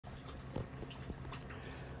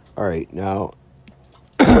All right, now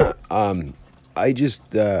I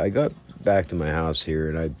got back to my house here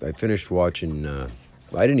and I finished watching. I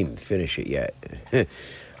didn't even finish it yet.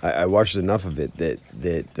 I watched enough of it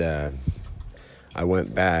that I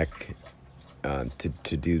went back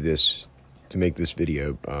to do this to make this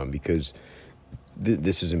video because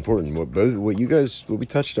this is important. What we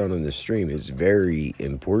touched on in this stream is very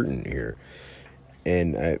important here,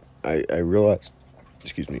 and I realized,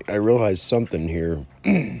 excuse me, I realized something here,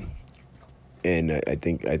 and I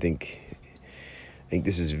think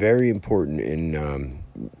this is very important, and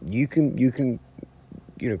you can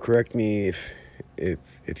correct me if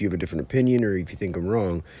if you have a different opinion or if you think I'm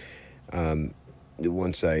wrong. Um,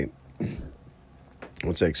 once I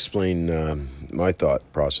explain my thought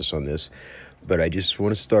process on this, but I just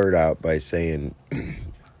want to start out by saying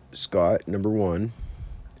Scott number one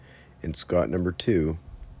and Scott number two.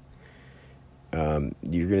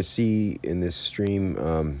 You're gonna see in this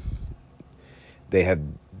stream they have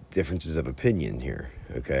differences of opinion here.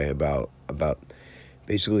 Okay, about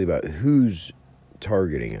basically about who's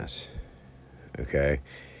targeting us. Okay,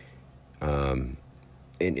 and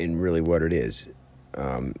really what it is.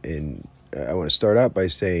 And I want to start out by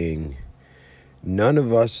saying none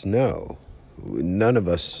of us know. None of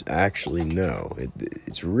us actually know.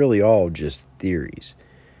 It's really all just theories.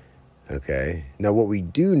 Okay. Now, what we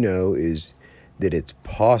do know is that it's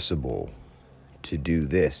possible to do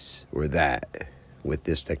this or that with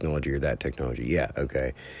this technology or that technology. Yeah.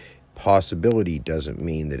 Okay. Possibility doesn't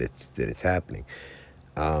mean that it's happening.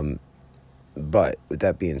 But with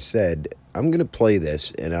that being said, I'm gonna play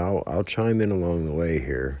this and I'll chime in along the way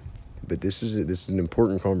here. But this is an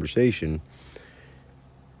important conversation,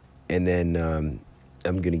 and then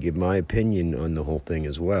I'm gonna give my opinion on the whole thing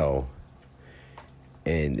as well.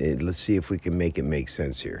 And let's see if we can make it make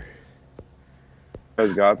sense here.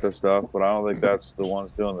 Guys got this stuff, but I don't think that's the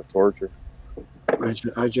ones doing the torture.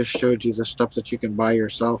 I just showed you the stuff that you can buy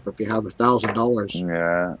yourself if you have $1,000.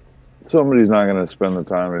 Yeah, somebody's not gonna spend the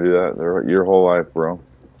time to do that your whole life, bro.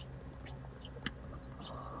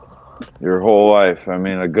 Your whole life. I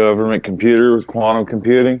mean, a government computer with quantum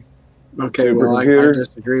computing, Okay, well, I supercomputer.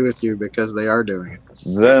 disagree with you because they are doing it.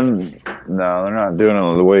 Then no, they're not doing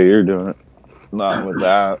it the way you're doing it. Not with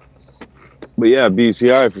that. But yeah,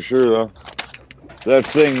 BCI for sure though. That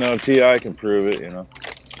thing, no TI can prove it.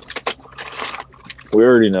 We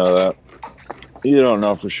already know that. You don't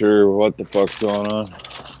know for sure what the fuck's going on.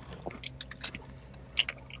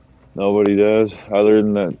 Nobody does, other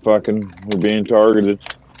than that fucking we're being targeted.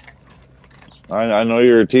 I know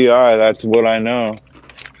you're a TI. That's what I know.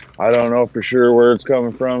 I don't know for sure where it's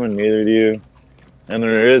coming from, and neither do you. And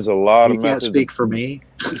there is a lot You of can't methods. speak for me,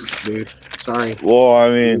 dude. Sorry. Well,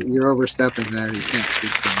 I mean, You're overstepping there. You can't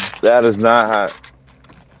speak for me. that is not how.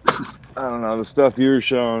 I don't know the stuff you were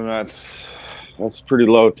showing. That's pretty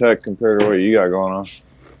low tech compared to what you got going on.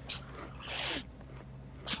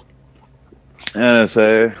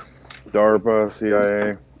 NSA, DARPA,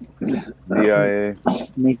 CIA, DIA.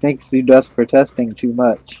 Methinks he does for testing too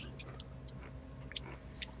much.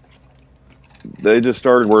 They just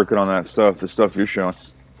started working on that stuff. The stuff you're showing.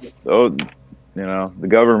 Oh, the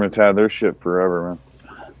government's had their shit forever,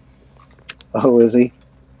 man. Oh, is he?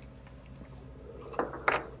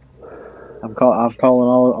 I'm calling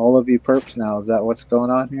all of you perps now. Is that what's going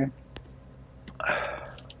on here?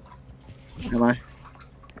 Am I?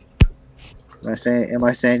 Am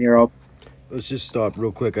I saying you're all? Let's just stop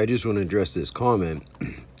real quick. I just want to address this comment.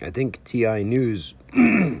 I think TI News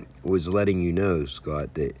was letting you know,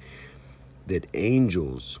 Scott, that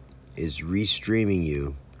Angels is restreaming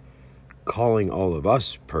you, calling all of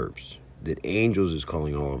us perps. That Angels is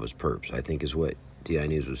calling all of us perps, I think is what TI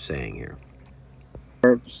News was saying here.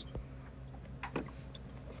 Perps.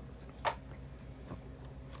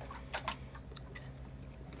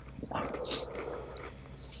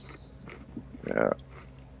 Yeah.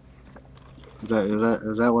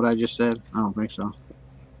 Is that what I just said? I don't think so.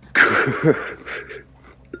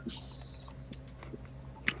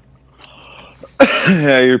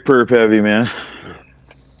 Yeah, you're perp heavy, man.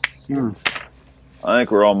 Hmm. I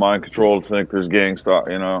think we're all mind controlled to think there's gang stalk,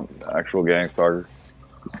 actual gang stalkers.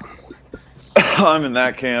 I'm in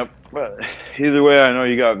that camp, but either way, I know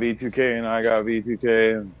you got V2K and I got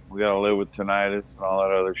V2K, and we gotta live with tinnitus and all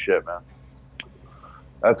that other shit, man.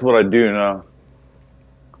 That's what I do know.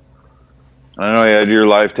 I know you had your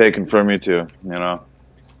life taken from you too,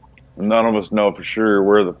 None of us know for sure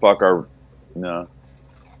where the fuck our,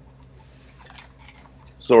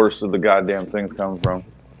 source of the goddamn thing's coming from.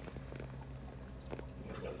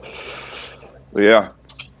 But yeah.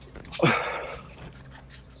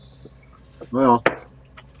 Well,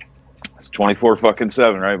 It's 24 fucking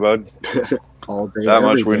 7, right, bud? All day. That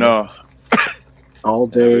every much we day. know. All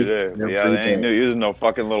day. Every day. But Every yeah, they ain't day. using no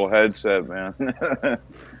fucking little headset, man.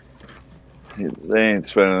 They ain't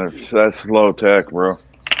spending their, that's low tech, bro.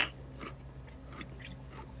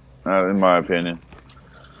 In my opinion.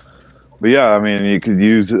 But yeah, I mean, you could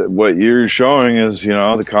use what you're showing is, you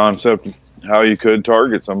know, the concept how you could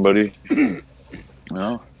target somebody. You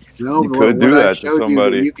know, No, you but could do what I that to showed you that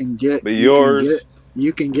somebody. you can get, But yours,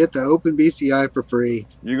 you can get the OpenBCI for free.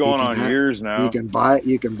 you're You going can on have, years now. you can buy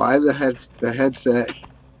the headset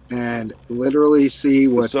and literally see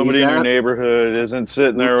But what somebody these in your neighborhood isn't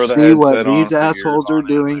sitting there with a see what headset these on for years assholes are on end,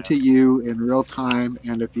 doing man. to you in real time.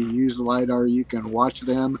 And if you use LiDAR, you can watch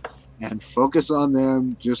them and focus on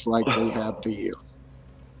them just like they have to you.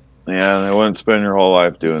 Yeah, they wouldn't spend your whole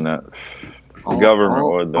life doing that. The government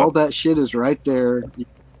would, though. All that shit is right there.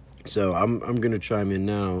 So I'm gonna chime in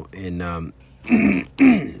now, and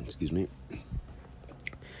excuse me.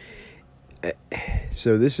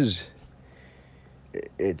 So this is,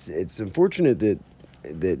 it's unfortunate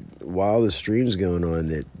that while the stream's going on,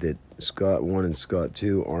 that Scott 1 and Scott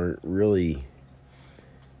 2 aren't really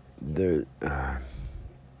they're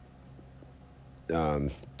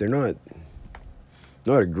not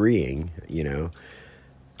agreeing, you know.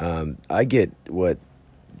 I get what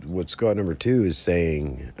Scott number 2 is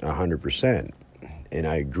saying 100%, and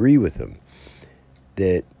I agree with him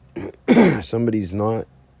that somebody's not,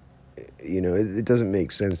 you know, it doesn't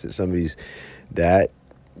make sense that somebody's that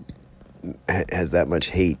has that much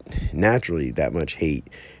hate, naturally that much hate,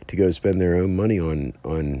 to go spend their own money on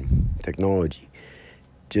technology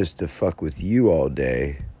just to fuck with you all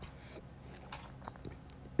day.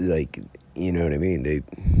 Like, you know what I mean? They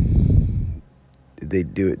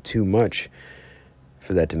do it too much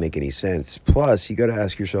for that to make any sense. Plus, you got to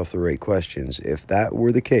ask yourself the right questions. If that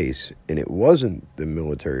were the case, and it wasn't the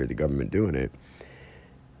military or the government doing it,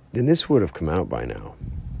 then this would have come out by now.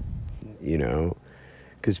 You know,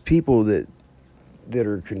 because people that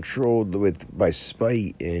are controlled by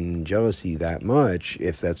spite and jealousy that much,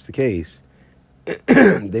 if that's the case,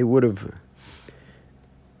 they would have,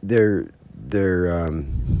 their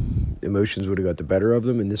emotions would have got the better of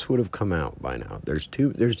them, and this would have come out by now.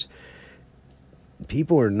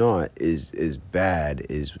 People are not as bad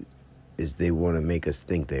as they want to make us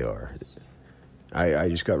think they are. I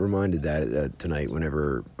just got reminded that tonight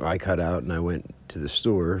whenever I cut out and I went to the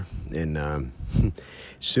store, and as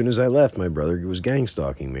soon as I left, my brother was gang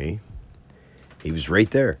stalking me. He was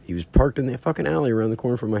right there. He was parked in that fucking alley around the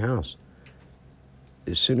corner from my house.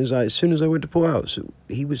 As soon as I went to pull out, so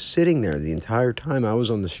he was sitting there the entire time I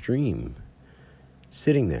was on the stream,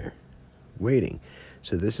 sitting there, waiting.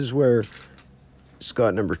 So this is where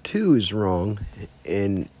Scott number 2 is wrong,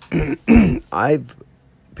 and I've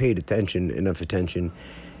paid enough attention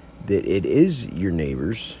that it is your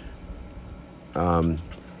neighbors. So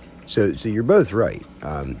you're both right.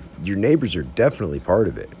 Your neighbors are definitely part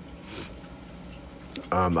of it.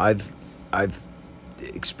 I've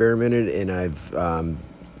experimented, and I've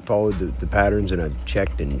followed the patterns, and I've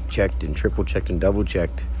checked and triple checked and double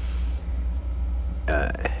checked.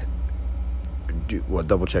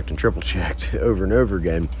 Double checked and triple checked over and over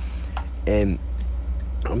again. And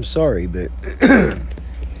I'm sorry, but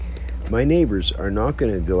my neighbors are not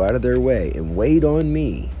going to go out of their way and wait on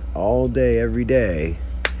me all day, every day,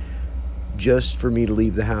 just for me to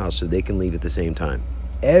leave the house so they can leave at the same time.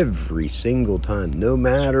 Every single time, no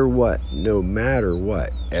matter what,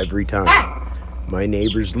 every time my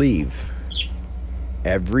neighbors leave,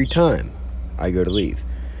 every time I go to leave,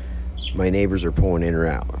 my neighbors are pulling in or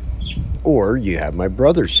out. Or you have my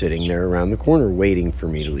brother sitting there around the corner waiting for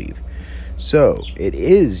me to leave. So it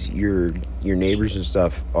is your neighbors and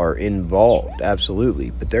stuff are involved,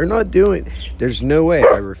 absolutely. But they're not doing, there's no way,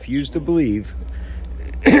 I refuse to believe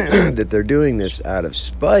that they're doing this out of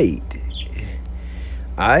spite.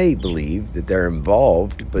 I believe that they're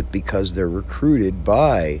involved, but because they're recruited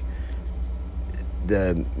by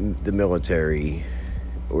the military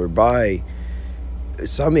or by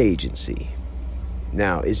some agency.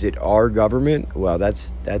 Now, is it our government? Well,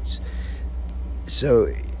 that's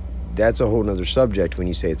a whole nother subject when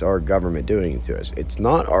you say it's our government doing it to us. It's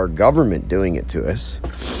not our government doing it to us,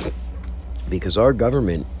 because our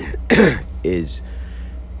government is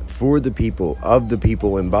for the people, of the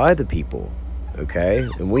people, and by the people, okay?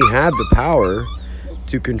 And we have the power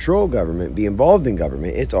to control government, be involved in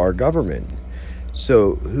government. It's our government.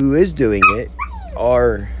 So who is doing it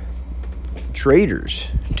are traitors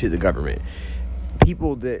to the government.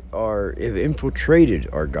 People that have infiltrated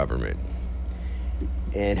our government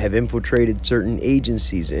and have infiltrated certain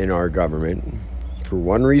agencies in our government for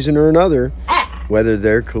one reason or another, whether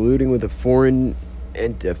they're colluding with a foreign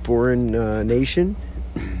nation,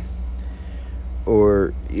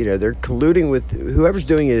 or they're colluding with whoever's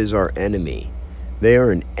doing it is our enemy. They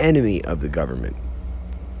are an enemy of the government.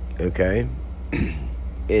 Okay?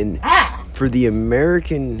 And for the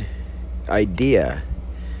American idea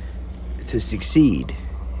to succeed,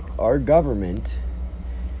 our government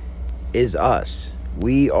is us.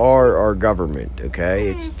 We are our government, okay?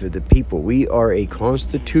 It's for the people. We are a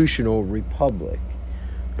constitutional republic,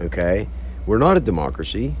 okay? We're not a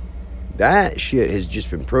democracy. That shit has just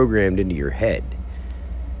been programmed into your head.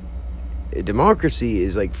 A democracy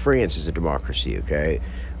is like France is a democracy, okay?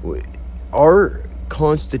 Our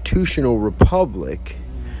constitutional republic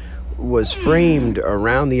was framed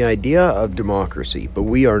around the idea of democracy, but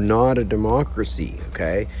we are not a democracy,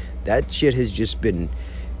 okay? That shit has just been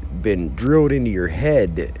drilled into your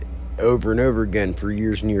head over and over again for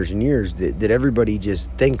years and years and years, that everybody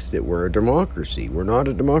just thinks that we're a democracy. We're not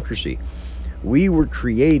a democracy. We were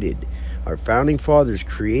created, our founding fathers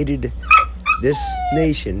created this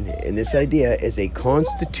nation and this idea as a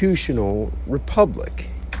constitutional republic,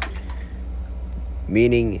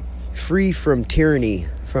 meaning free from tyranny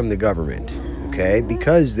from the government, okay?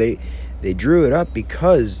 Because they drew it up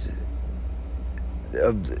because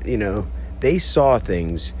of, they saw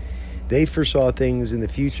things. They foresaw things in the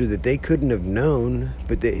future that they couldn't have known,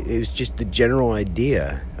 but it was just the general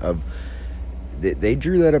idea of... They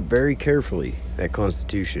drew that up very carefully, that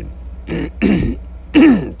Constitution.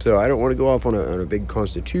 So I don't want to go off on a big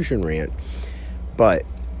Constitution rant, but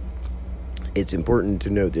it's important to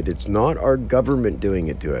note that it's not our government doing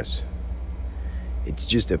it to us. It's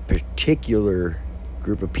just a particular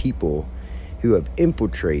group of people who have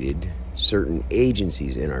infiltrated certain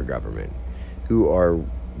agencies in our government who are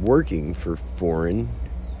working for foreign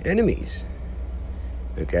enemies.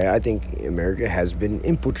 Okay, I think America has been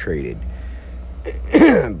infiltrated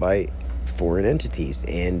by foreign entities,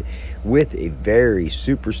 and with a very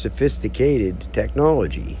super sophisticated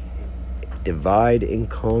technology. Divide and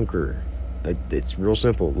conquer. It's real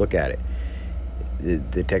simple. Look at it.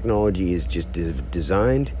 The technology is just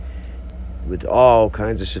designed with all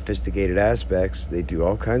kinds of sophisticated aspects. They do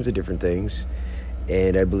all kinds of different things.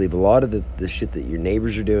 And I believe a lot of the shit that your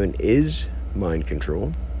neighbors are doing is mind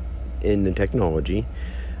control in the technology.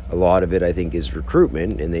 A lot of it, I think, is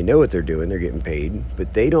recruitment, and they know what they're doing. They're getting paid,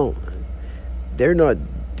 but they're not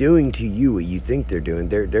doing to you what you think they're doing.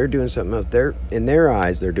 They're doing something else. In their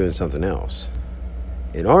eyes, they're doing something else.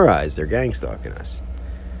 In our eyes, they're gang stalking us.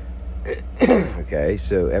 Okay,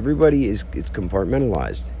 so everybody it's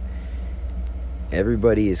compartmentalized.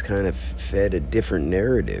 Everybody is kind of fed a different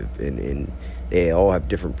narrative, and they all have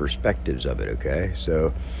different perspectives of it, okay?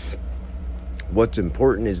 So what's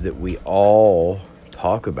important is that we all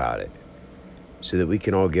talk about it so that we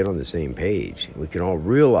can all get on the same page. We can all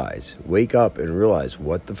wake up and realize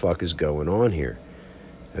what the fuck is going on here,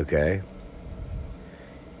 okay?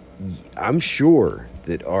 I'm sure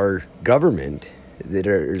that our government, that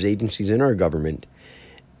there's agencies in our government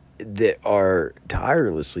that are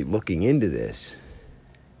tirelessly looking into this,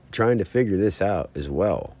 trying to figure this out as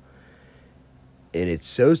well. And it's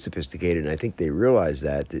so sophisticated, and I think they realize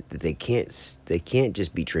that they can't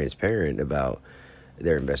just be transparent about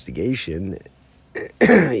their investigation.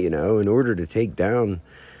 In order to take down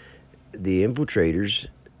the infiltrators,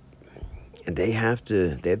 they have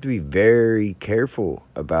to be very careful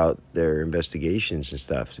about their investigations and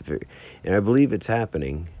stuff. And I believe it's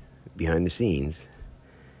happening behind the scenes,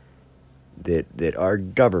 that our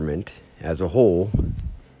government as a whole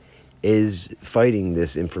is fighting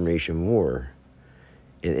this information war,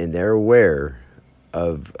 and they're aware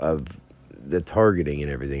of the targeting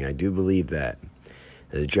and everything. I do believe that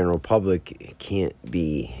the general public can't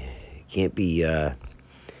be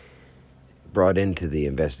brought into the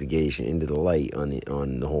investigation, into the light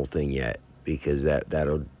on the whole thing yet, because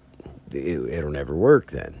it'll never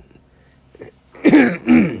work then.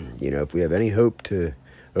 If we have any hope to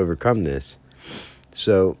overcome this.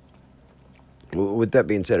 So with that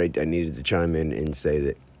being said, I needed to chime in and say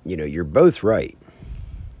that you're both right.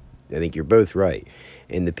 I think you're both right.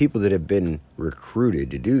 And the people that have been recruited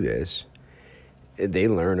to do this, they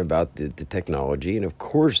learn about the technology, and of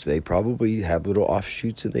course they probably have little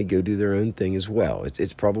offshoots and they go do their own thing as well.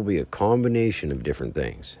 It's probably a combination of different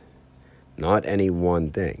things, not any one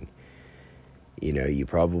thing. You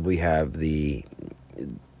probably have the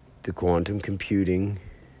quantum computing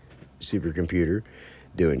supercomputer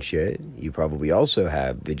doing shit. You probably also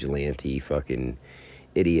have vigilante fucking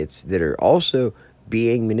idiots that are also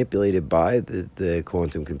being manipulated by the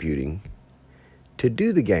quantum computing to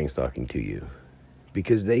do the gang stalking to you,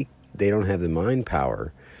 because they don't have the mind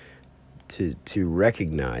power to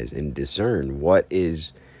recognize and discern what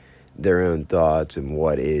is their own thoughts and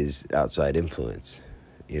what is outside influence.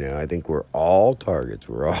 I think we're all targets.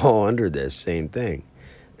 We're all under this same thing.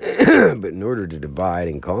 But in order to divide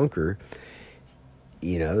and conquer,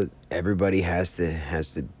 everybody has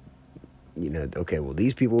to, okay, well,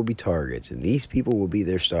 these people will be targets, and these people will be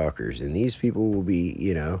their stalkers, and these people will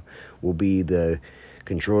be, will be the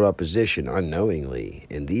controlled opposition unknowingly,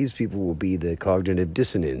 and these people will be the cognitive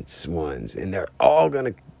dissonance ones, and they're all going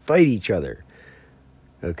to fight each other.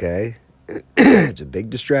 Okay? It's a big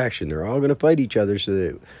distraction. They're all going to fight each other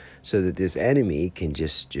so that this enemy can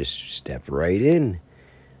just step right in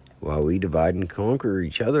while we divide and conquer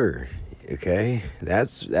each other. Okay?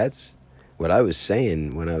 That's what I was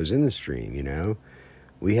saying when I was in the stream.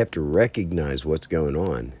 We have to recognize what's going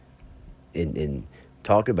on and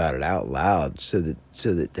talk about it out loud so that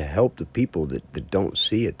to help the people that don't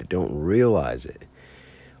see it, that don't realize it.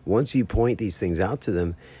 Once you point these things out to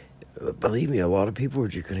them, believe me, a lot of people are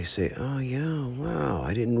just going to say, oh, yeah, wow,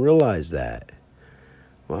 I didn't realize that.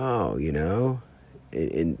 Wow,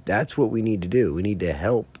 and that's what we need to do. We need to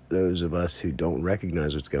help those of us who don't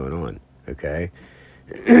recognize what's going on, okay?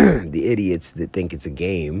 The idiots that think it's a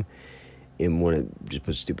game and want to just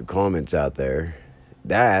put stupid comments out there,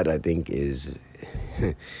 that, I think, is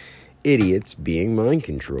idiots being mind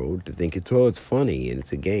controlled to think it's funny and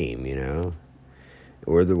it's a game,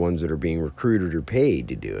 or the ones that are being recruited or paid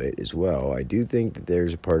to do it as well. I do think that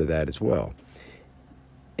there's a part of that as well.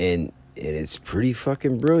 And it's pretty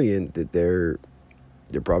fucking brilliant that they're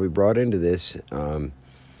probably brought into this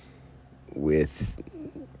with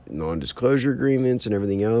non-disclosure agreements and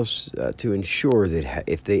everything else to ensure that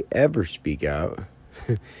if they ever speak out,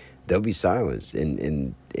 they'll be silenced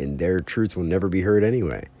and their truth will never be heard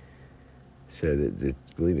anyway. So that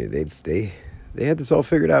believe me, they had this all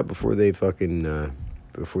figured out before they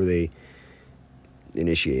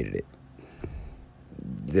initiated it.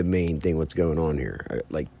 The main thing, what's going on here,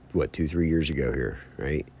 like 2-3 years ago here,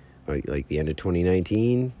 right? Like the end of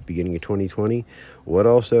 2019, beginning of 2020. What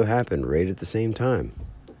also happened right at the same time?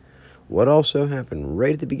 What also happened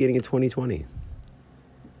right at the beginning of 2020?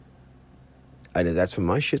 I know that's when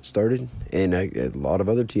my shit started, and a lot of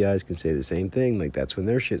other TIs can say the same thing. Like, that's when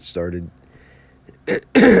their shit started.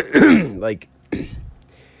 Like,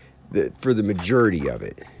 for the majority of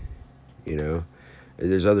it,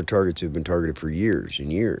 there's other targets who've been targeted for years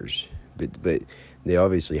and years, but they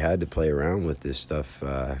obviously had to play around with this stuff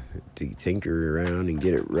to tinker around and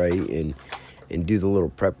get it right and do the little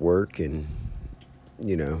prep work and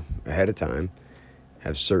ahead of time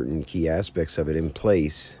have certain key aspects of it in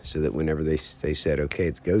place so that whenever they said, okay,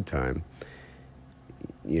 it's go time,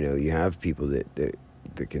 you have people that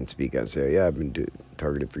can speak out and say, yeah, I've been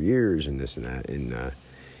targeted for years and this and that,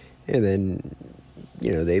 and then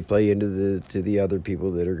they play into the other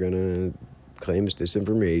people that are gonna claim it's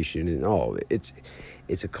disinformation and all. It's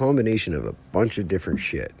a combination of a bunch of different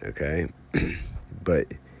shit, okay? But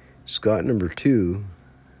Scott number 2,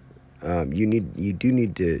 you do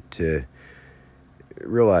need to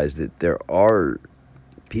realize that there are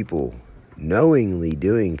people knowingly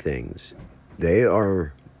doing things. They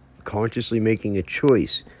are consciously making a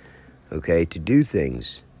choice, okay, to do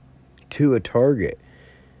things to a target.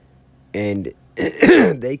 And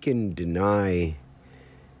they can deny,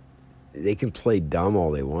 they can play dumb all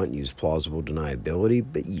they want, use plausible deniability,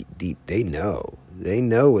 but they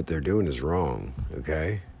know what they're doing is wrong,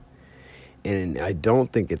 okay? And I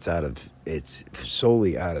don't think it's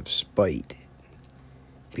solely out of spite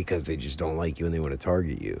because they just don't like you and they want to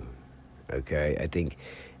target you, okay? I think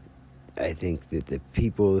that the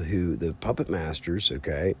people the puppet masters,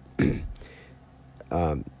 okay,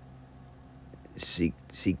 seek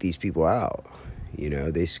these people out.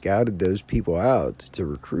 They scouted those people out to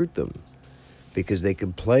recruit them because they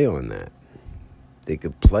could play on that. They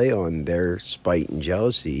could play on their spite and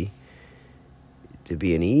jealousy to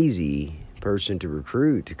be an easy person to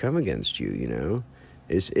recruit to come against you.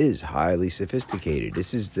 This is highly sophisticated.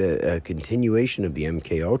 This is the continuation of the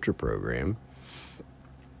MK Ultra program.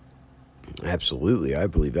 Absolutely, I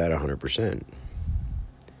believe that 100%.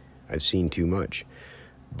 I've seen too much.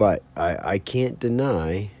 But I can't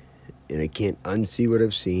deny, and I can't unsee what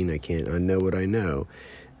I've seen, I can't unknow what I know,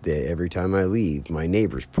 that every time I leave, my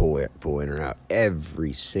neighbors pull in or out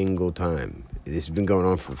every single time. This has been going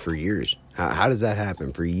on for years. How does that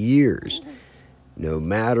happen? For years. No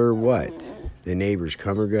matter what, the neighbors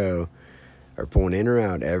come or go are pulling in or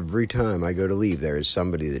out every time I go to leave. There is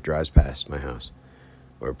somebody that drives past my house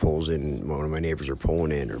or pulls in. One of my neighbors are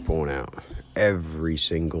pulling in or pulling out every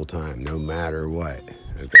single time, no matter what.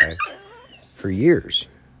 Okay, for years.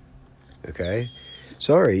 Okay,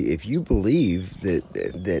 sorry, if you believe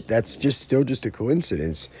that's just still just a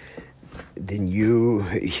coincidence, then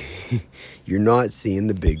you're not seeing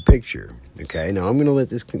the big picture. Okay, now I'm going to let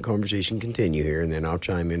this conversation continue here, and then I'll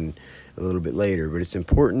chime in a little bit later. But it's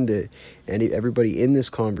important that everybody in this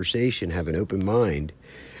conversation have an open mind.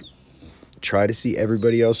 Try to see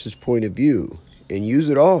everybody else's point of view and use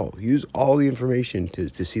it all. Use all the information to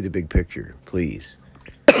see the big picture, please.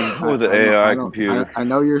 With the AI computer. I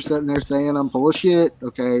know you're sitting there saying I'm full of shit.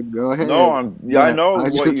 Okay, go ahead. No, I know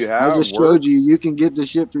what you have. I just showed you can get the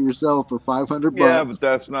shit for yourself for $500. Yeah, but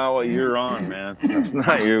that's not what you're on, man. That's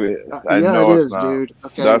not you. Yeah, it is, dude.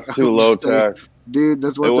 Okay, that's too low tech, dude.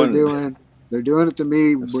 That's what they're doing. They're doing it to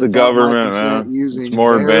me. It's the government, man. Using it's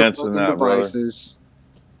more advanced than that, devices.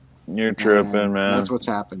 Brother. You're tripping, man. That's what's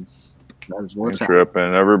happened. That is what's happening.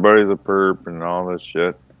 Tripping. Everybody's a perp and all this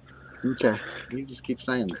shit. Okay, you just keep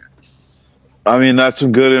saying that. I mean, that's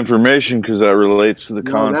some good information because that relates to the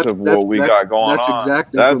concept of what we got going on.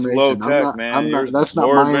 That's low tech, man. That's not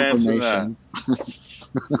my information.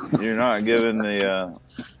 You're not giving the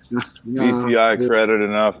BCI credit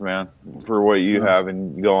enough, man, for what you have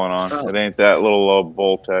going on. It ain't that little low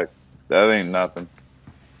bull tech. That ain't nothing.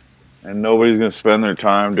 And nobody's going to spend their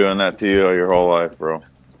time doing that to you your whole life, bro.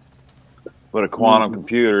 But a quantum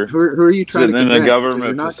computer who are you trying to convince? In a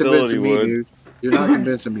government facility would. Dude. You're not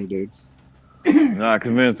convincing me, dude. Not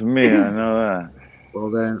convincing me, I know that. Well,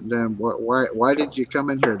 then why did you come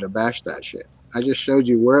in here to bash that shit? I just showed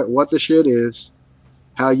you what the shit is,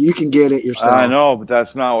 how you can get it yourself. I know, but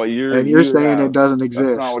that's not what you're. And you're saying it doesn't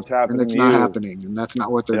exist. That's not what's happening. And it's not happening, and that's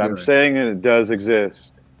not what they're doing. I'm saying it does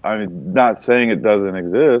exist. I'm not saying it doesn't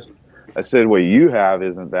exist. I said what you have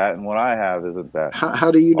isn't that, and what I have isn't that.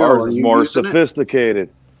 How do you know? Ours is more sophisticated.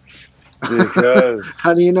 Because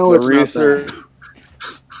how do you know it's research? Not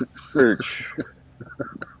that? Search.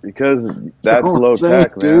 Because that's low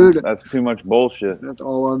tech, man. Dude. That's too much bullshit. That's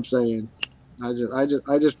all I'm saying. I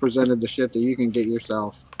just presented the shit that you can get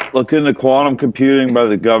yourself. Look into quantum computing by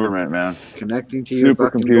the government, man. Connecting to your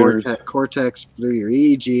fucking cortex through your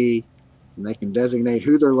EEG, and they can designate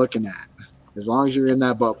who they're looking at. As long as you're in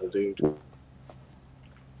that bubble, dude.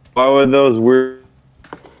 Why would those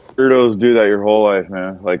weirdos do that your whole life,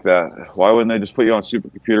 man? Like that? Why wouldn't they just put you on a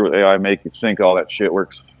supercomputer with AI, make you think all that shit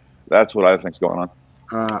works? That's what I think's going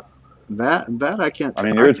on. That I can't. I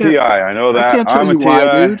mean, you're a TI. I know that. I can't tell you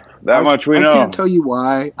why, dude. That much we know. I can't tell you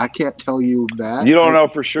why. I can't tell you that. You don't know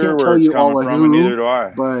for sure where it's coming from, and neither do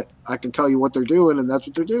I. But I can tell you what they're doing, and that's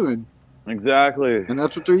what they're doing. Exactly. And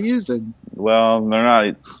that's what they're using. Well, they're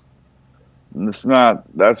not. It's not.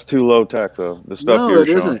 That's too low tech, though. The stuff no, you're it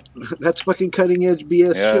showing. Isn't. That's fucking cutting edge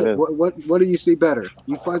BS yeah, shit. What do you see better?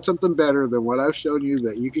 You find something better than what I've shown you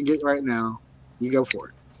that you can get right now. You go for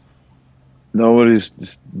it. Nobody's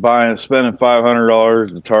just spending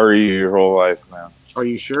 $500 to target you your whole life, man. Are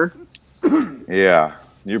you sure? Yeah,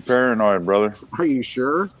 you're paranoid, brother. Are you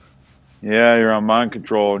sure? Yeah, you're on mind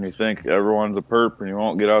control, and you think everyone's a perp, and you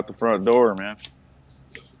won't get out the front door, man.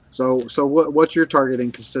 So what's your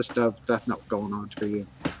targeting consist of? That's not going on for you.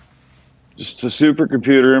 Just a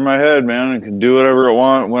supercomputer in my head, man. It can do whatever it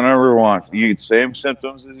wants, whenever it wants. You get same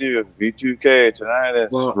symptoms as you. V2K,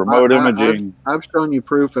 tinnitus, remote imaging. I've shown you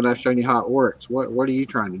proof, and I've shown you how it works. What are you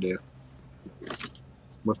trying to do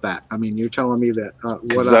with that? I mean, you're telling me that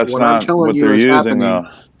what I'm telling you is happening. Though.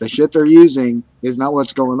 The shit they're using is not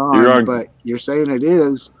what's going on, but you're saying it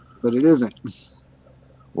is, but it isn't.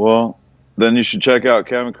 Well, then you should check out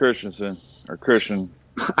Kevin Christensen or Christian.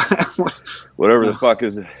 Whatever the fuck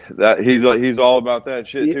is that? He's all about that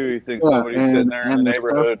shit too. He thinks somebody's sitting there in the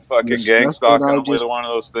neighborhood fucking gang stalking him with one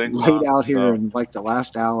of those things. Laid out here in like the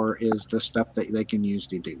last hour is the stuff that they can use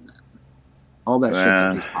to do that. All that shit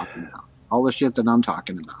that he's talking about. All the shit that I'm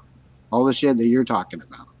talking about. All the shit that you're talking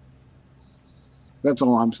about. That's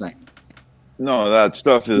all I'm saying. No, that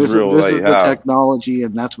stuff is real. This is the technology,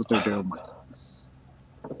 and that's what they're doing with it.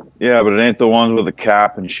 Yeah, but it ain't the ones with the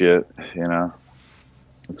cap and shit, you know.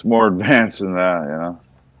 It's more advanced than that, you know.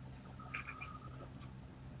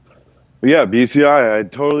 But yeah, BCI, I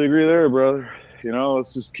totally agree there, brother. You know,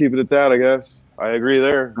 let's just keep it at that, I guess. I agree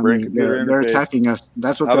there. I mean, they're attacking us.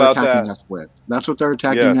 That's what they're attacking us with. That's what they're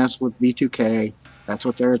attacking us with V2K. That's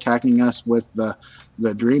what they're attacking us with the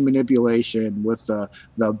dream manipulation, with the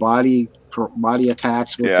body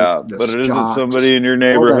attacks. With the but it isn't somebody in your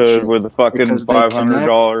neighborhood with a fucking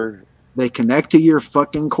 $500. They connect to your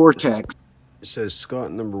fucking cortex. It says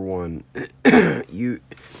Scott number one.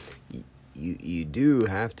 you do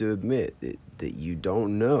have to admit that you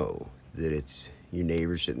don't know that it's your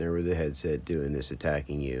neighbor sitting there with a headset doing this,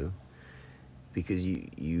 attacking you, because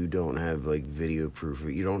you don't have like video proof,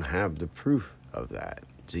 or you don't have the proof of that.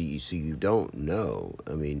 So you don't know.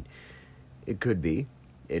 I mean, it could be.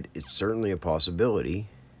 It's certainly a possibility,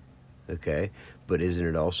 okay? But isn't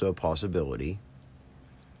it also a possibility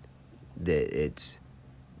that it's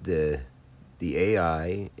the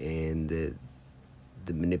AI and the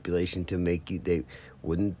manipulation to make you,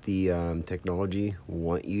 wouldn't the technology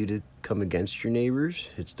want you to come against your neighbors?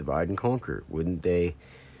 It's divide and conquer. Wouldn't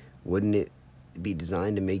it be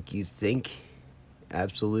designed to make you think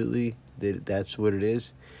absolutely that that's what it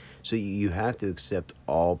is? So you have to accept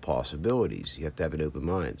all possibilities. You have to have an open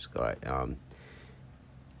mind, Scott.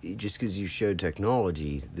 Just because you showed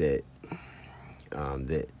technology that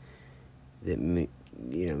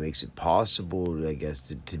makes it possible, I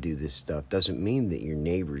guess, to do this stuff, doesn't mean that your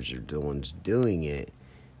neighbors are the ones doing it,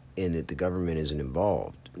 and that the government isn't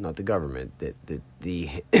involved. Not the government, that the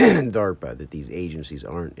DARPA, that these agencies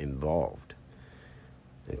aren't involved.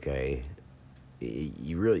 Okay,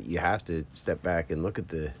 you have to step back and look at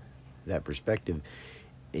that perspective,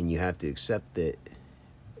 and you have to accept that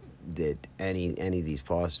any of these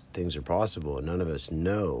things are possible, and none of us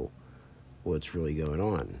know what's really going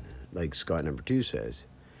on. Like Scott number 2 says,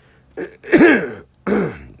 I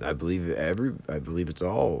believe it's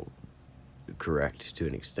all correct to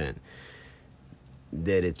an extent.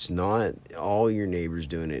 That it's not all your neighbors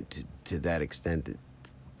doing it to that extent, that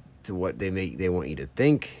to what they want you to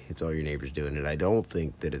think it's all your neighbors doing it. I don't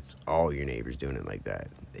think that it's all your neighbors doing it like that.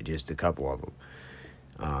 Just a couple of them,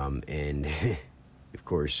 and of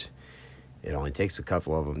course, it only takes a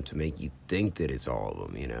couple of them to make you think that it's all of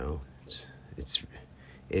them. You know,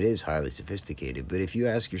 it is highly sophisticated. But if you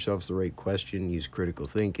ask yourself the right question, use critical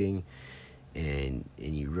thinking, and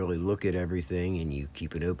you really look at everything, and you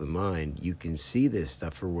keep an open mind, you can see this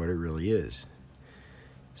stuff for what it really is.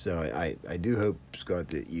 So I do hope, Scott,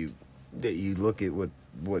 that you look at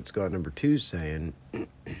what Scott number 2 is saying,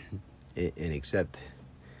 and accept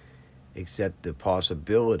the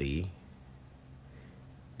possibility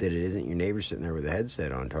that it isn't your neighbor sitting there with a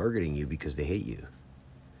headset on targeting you because they hate you,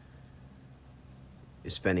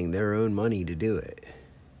 spending their own money to do it.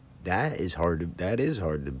 That is hard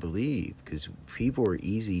to believe, because people are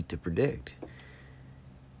easy to predict.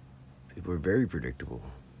 People are very predictable.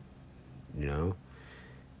 You know,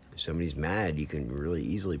 if somebody's mad, you can really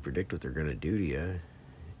easily predict what they're going to do to you.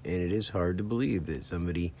 And it is hard to believe that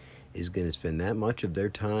somebody is going to spend that much of their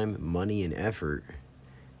time, money, and effort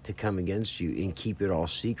to come against you and keep it all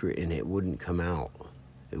secret, and it wouldn't come out.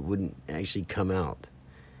 It wouldn't actually come out.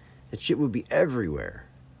 That shit would be everywhere.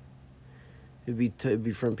 It'd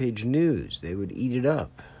be front page news. They would eat it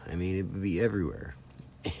up. I mean, it would be everywhere.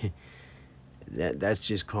 That's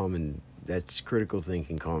just that's critical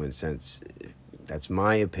thinking, common sense. That's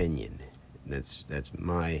my opinion. That's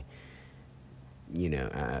my,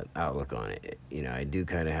 outlook on it. I do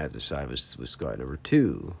kind of have to side with Scott number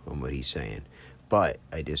 2 on what he's saying. But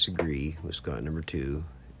I disagree with Scott number 2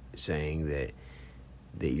 saying that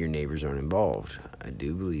your neighbors aren't involved. I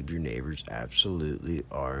do believe your neighbors absolutely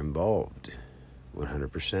are involved,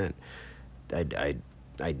 100%.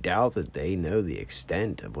 I doubt that they know the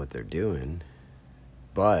extent of what they're doing,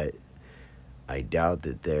 but I doubt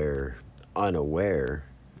that they're unaware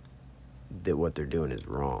that what they're doing is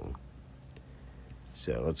wrong.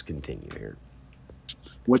 So let's continue here.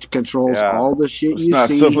 Which controls all the shit you see. It's not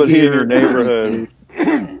somebody in your neighborhood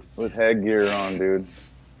with headgear on, dude.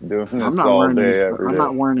 Doing this all day, every day. I'm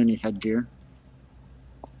not wearing any headgear.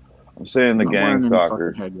 I'm saying the gang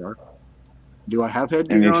stalker. Do I have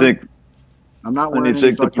headgear and you on? think I'm not wearing any. And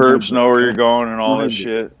you think the perps know where you're going and all this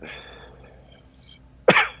shit?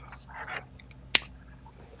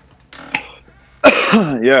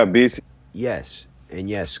 Yeah, BC. Yes, and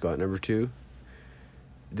yes, Scott number 2.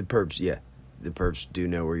 The perps, the perps do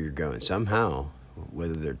know where you're going somehow,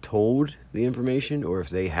 whether they're told the information or if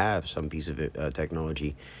they have some piece of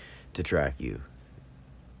technology to track you,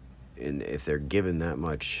 and if they're given that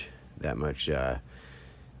much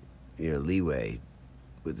leeway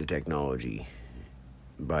with the technology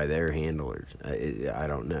by their handlers. I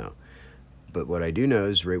don't know, but what I do know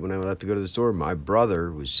is right when I left to go to the store, my brother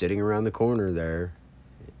was sitting around the corner there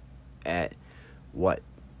at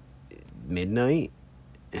midnight,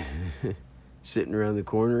 sitting around the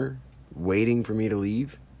corner waiting for me to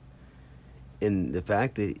leave. And the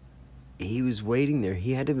fact that he was waiting there,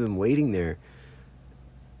 he had to have been waiting there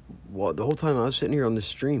the whole time I was sitting here on the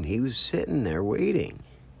stream. He was sitting there waiting,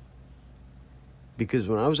 because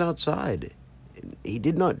when I was outside, he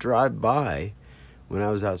did not drive by when I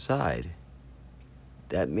was outside.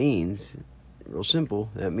 That means, real simple,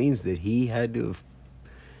 that means that he had to have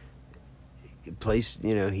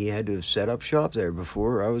he had to have set up shop there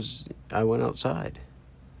before I went outside.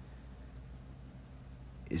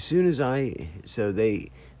 as soon as so they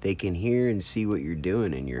can hear and see what you're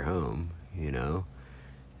doing in your home, you know.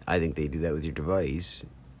 I think they do that with your device.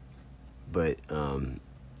 But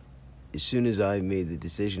as soon as I made the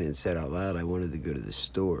decision and said out loud I wanted to go to the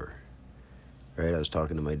store, right? I was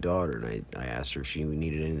talking to my daughter, and I asked her if she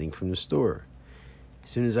needed anything from the store. As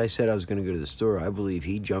soon as I said I was going to go to the store, I believe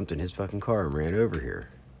he jumped in his fucking car and ran over here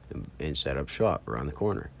and set up shop around the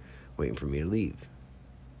corner, waiting for me to leave.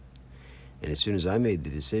 And as soon as I made the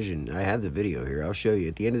decision, I have the video here. I'll show you.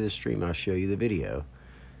 At the end of this stream, I'll show you the video.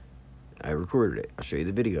 I recorded it. I'll show you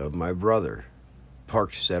the video of my brother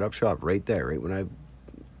parked, set up shop right there, right when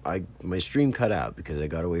my stream cut out because I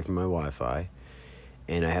got away from my Wi-Fi,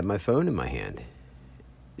 and I had my phone in my hand.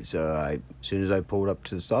 So as soon as I pulled up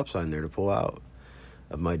to the stop sign there to pull out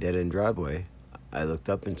of my dead-end driveway, I looked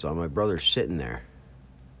up and saw my brother sitting there,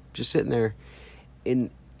 just sitting there in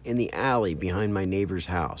the alley behind my neighbor's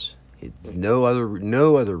house. No other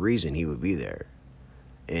reason he would be there.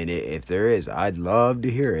 And if there is, I'd love to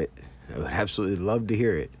hear it. I would absolutely love to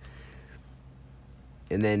hear it.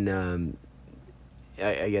 And then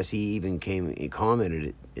I guess he even he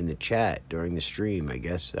commented in the chat during the stream. I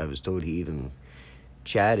guess I was told he even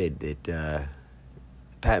chatted that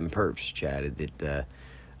Pat and Perps chatted that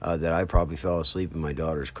I probably fell asleep in my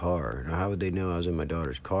daughter's car. Now, how would they know I was in my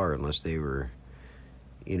daughter's car unless they were,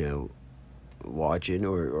 you know, watching,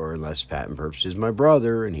 or unless Pat and Perps is my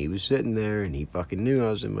brother and he was sitting there and he fucking knew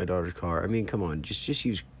I was in my daughter's car? I mean, come on, just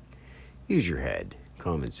use your head,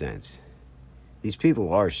 common sense. These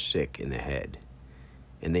people are sick in the head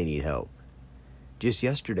and they need help. Just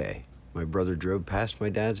yesterday, my brother drove past my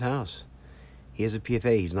dad's house. He has a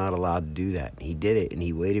PFA. He's not allowed to do that. He did it, and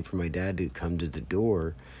he waited for my dad to come to the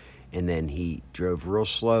door, and then he drove real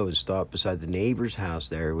slow and stopped beside the neighbor's house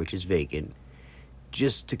there, which is vacant,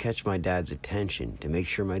 just to catch my dad's attention, to make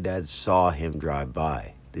sure my dad saw him drive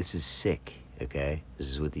by. This is sick, okay? This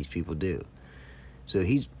is what these people do. So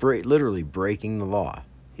he's literally breaking the law.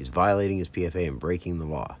 He's violating his PFA and breaking the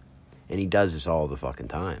law. And he does this all the fucking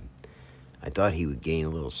time. I thought he would gain a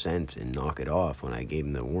little sense and knock it off when I gave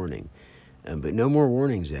him the warning. But no more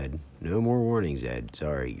warnings, Ed. No more warnings, Ed.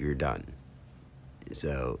 Sorry, you're done.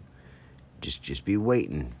 So just be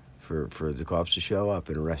waiting for the cops to show up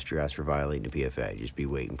and arrest your ass for violating the PFA. Just be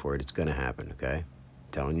waiting for it. It's going to happen, okay? I'm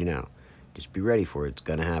telling you now. Just be ready for it. It's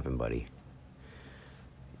going to happen, buddy.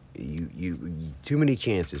 You too many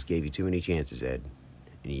chances. Gave you too many chances, Ed.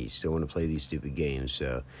 And you still want to play these stupid games,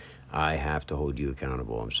 so I have to hold you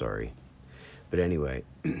accountable. I'm sorry. But anyway,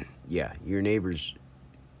 yeah, your neighbors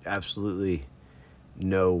absolutely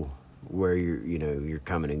know where you're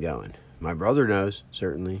coming and going. My brother knows,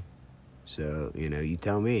 certainly. So, you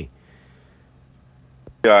tell me.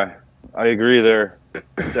 Yeah, I agree there.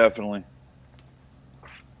 Definitely.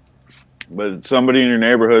 But somebody in your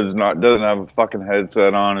neighborhood doesn't have a fucking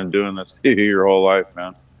headset on and doing this to you your whole life,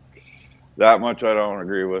 man. That much I don't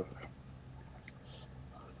agree with.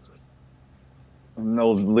 And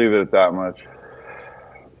they'll leave it at that much.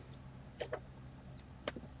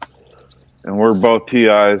 And we're both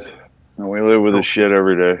TIs, and we live with this shit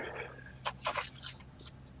every day.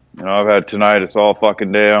 I've had tinnitus all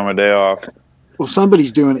fucking day on my day off. Well,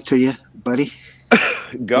 somebody's doing it to you, buddy.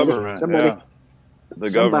 Government, somebody. Yeah. The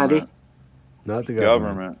government. Not the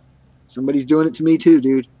government. Somebody's doing it to me too,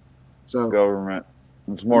 dude. So government.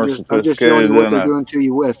 It's more sophisticated I'm just showing you what they're doing to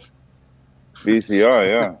you with. BCI,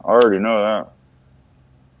 yeah. I already know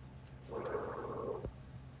that.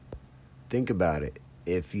 Think about it.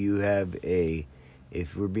 If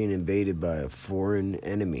we're being invaded by a foreign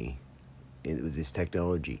enemy with this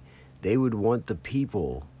technology, they would want the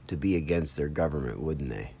people to be against their government, wouldn't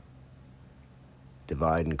they?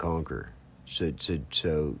 Divide and conquer. So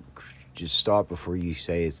just stop before you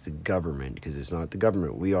say it's the government, because it's not the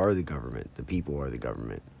government. We are the government. The people are the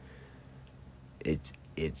government. It's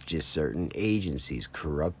just certain agencies,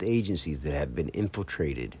 corrupt agencies that have been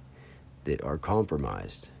infiltrated, that are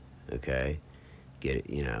compromised. Okay? Get it?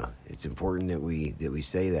 It's important that we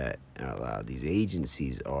say that out loud. These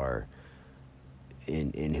agencies are,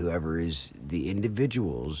 and whoever is the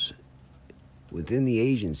individuals within the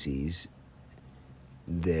agencies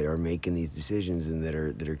that are making these decisions and that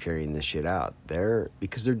are carrying this shit out.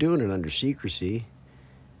 Because they're doing it under secrecy.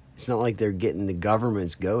 It's not like they're getting the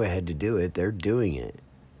government's go ahead to do it. They're doing it.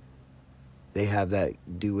 They have that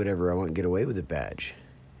do whatever I want, get away with it badge.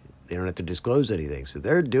 They don't have to disclose anything. So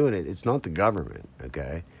they're doing it. It's not the government,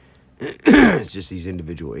 okay? It's just these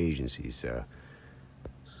individual agencies, so.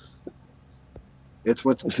 It's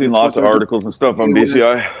what I've seen lots of articles and stuff on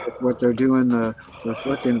BCI. What they're doing, the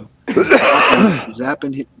fucking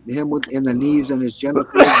zapping him in the knees and his genitals,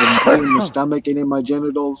 and me in the stomach and in my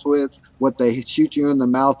genitals with, what they shoot you in the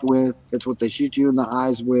mouth with. It's what they shoot you in the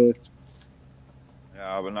eyes with.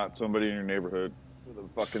 Yeah, but not somebody in your neighborhood with a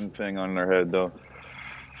fucking thing on their head, though.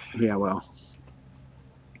 Yeah, well.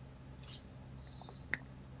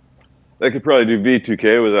 They could probably do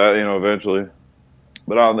V2K with that, eventually.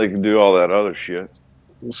 But I don't think they can do all that other shit.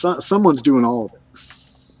 Well, someone's doing all of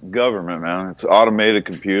it. Government, man. It's automated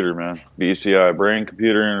computer, man. BCI, brain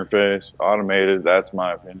computer interface, automated. That's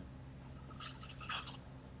my opinion.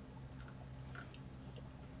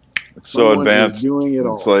 It's so advanced. Doing it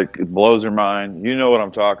it's like it blows your mind. You know what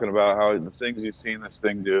I'm talking about? How the things you've seen this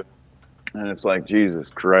thing do, and it's like Jesus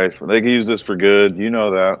Christ. They can use this for good. You know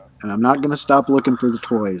that. And I'm not going to stop looking for the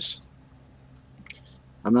toys.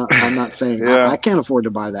 I'm not saying yeah. I can't afford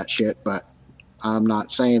to buy that shit, but I'm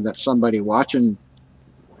not saying that somebody watching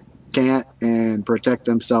can't and protect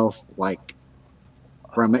themselves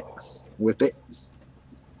from it with it,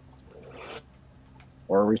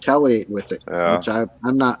 or retaliate with it, which I'm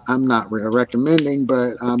not recommending,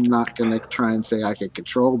 but I'm not going to try and say I could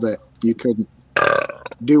control that. You couldn't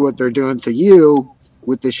do what they're doing to you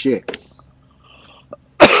with this shit.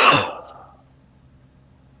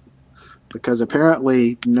 Because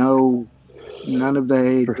apparently none of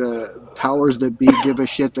the powers that be give a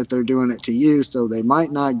shit that they're doing it to you, so they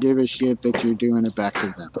might not give a shit that you're doing it back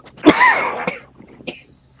to them.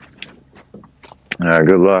 Yeah,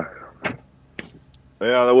 good luck.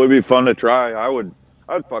 Yeah, that would be fun to try.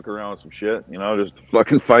 I'd fuck around with some shit, just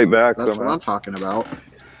fucking fight back. That's somehow. What I'm talking about.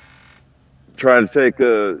 Try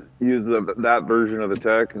to use that version of the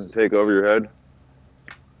tech and take over your head.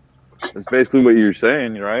 That's basically what you're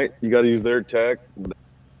saying, right? You got to use their tech.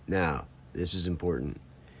 Now, this is important.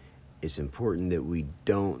 It's important that we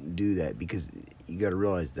don't do that, because you got to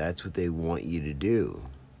realize that's what they want you to do.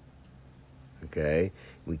 Okay?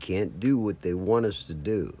 We can't do what they want us to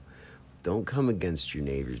do. Don't come against your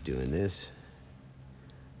neighbors doing this.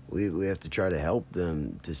 We have to try to help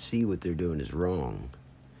them to see what they're doing is wrong.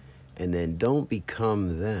 And then don't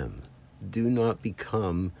become them. Do not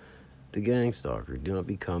become the gang stalker. Do not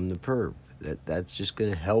become the perp. That's just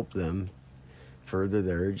going to help them further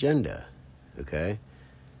their agenda. Okay?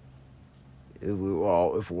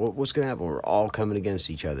 What's going to happen? We're all coming against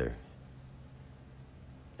each other.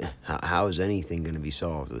 How is anything going to be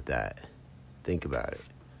solved with that? Think about it.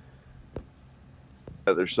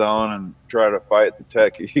 That they're selling and try to fight the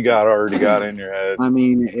tech you already got in your head. I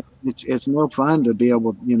mean, it's no fun to be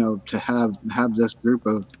able, to have this group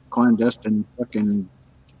of clandestine fucking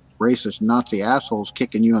racist Nazi assholes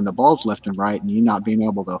kicking you in the balls left and right, and you not being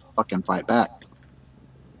able to fucking fight back.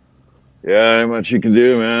 Yeah, ain't much you can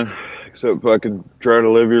do, man, except fucking try to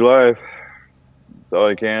live your life. That's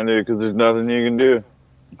all you can do, because there's nothing you can do.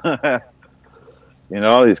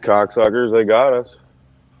 These cocksuckers, they got us.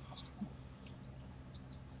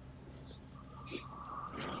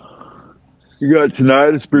 You got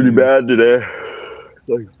tonight, it's pretty bad today.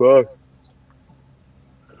 Like, fuck.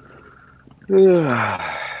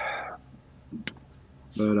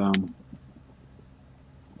 But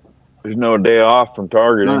there's no day off from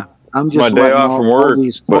targeting. I'm just my day off from work,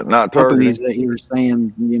 but not companies targeting. That you're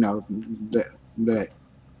saying, that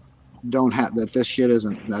don't have, that this shit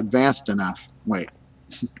isn't advanced enough. Wait,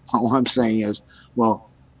 all I'm saying is,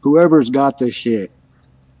 well, whoever's got this shit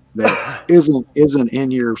that isn't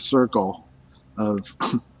in your circle of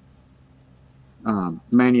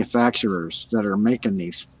manufacturers that are making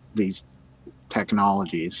these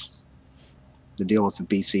technologies to deal with the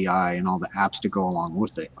BCI and all the apps to go along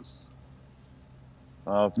with it.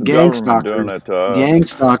 Gang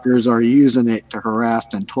stalkers are using it to harass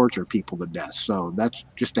and torture people to death. So that's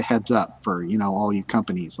just a heads up for all you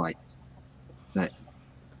companies that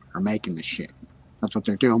are making this shit. That's what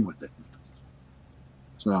they're doing with it.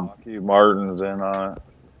 So Lockheed Martin's in on it.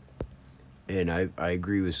 And I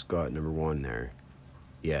agree with Scott, number one there.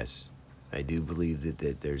 Yes, I do believe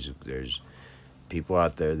that there's people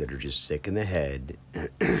out there that are just sick in the head,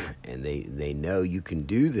 and they know you can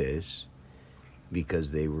do this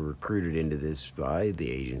because they were recruited into this by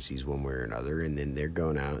the agencies one way or another, and then they're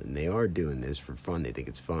going out and they are doing this for fun. They think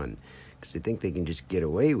it's fun because they think they can just get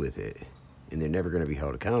away with it, and they're never going to be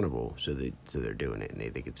held accountable, so they're doing it, and they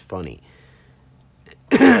think it's funny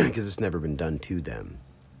because it's never been done to them.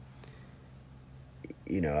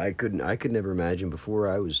 I could never imagine before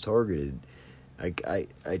I was targeted. I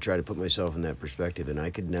try to put myself in that perspective, and I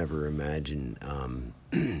could never imagine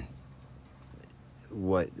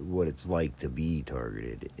what it's like to be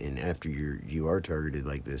targeted. And after you are targeted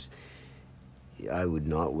like this, I would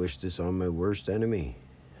not wish this on my worst enemy.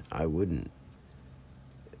 I wouldn't.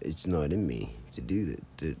 it's not in me to do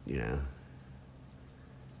that, you know.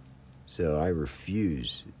 So I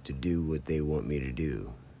refuse to do what they want me to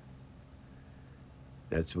do.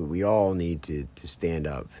 That's what we all need to stand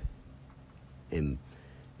up. And,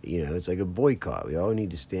 you know, it's like a boycott. We all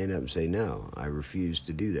need to stand up and say, no, I refuse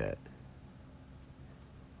to do that.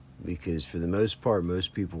 Because for the most part,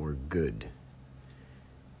 most people are good.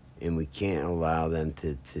 And we can't allow them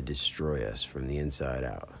to destroy us from the inside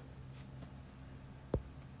out.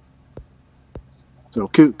 So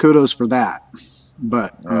kudos for that.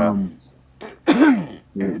 But,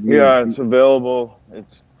 yeah, it's available.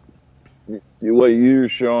 It's what you're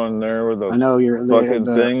showing there with the I know fucking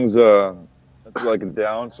things. It's like a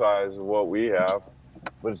downsize of what we have,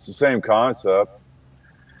 but it's the same concept.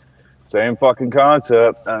 Same fucking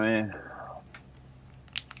concept. I mean,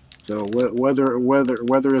 so whether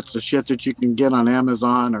it's the shit that you can get on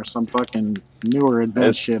Amazon or some fucking newer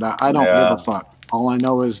advanced shit, I don't give a fuck. All I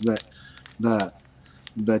know is that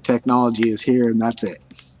the technology is here, and that's it.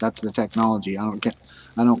 That's the technology. I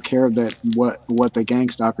don't care that what the gang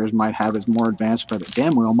stalkers might have is more advanced, but it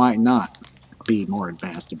damn well might not be more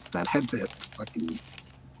advanced if that headset fucking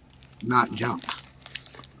not junk.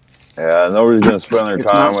 Yeah, nobody's gonna spend their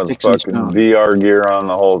time with fucking VR gear on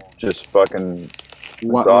the whole. Just fucking.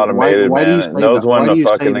 It's automated, why man. It knows when to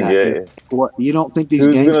fucking get you. What, you don't think these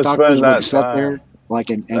gang stalkers would sit there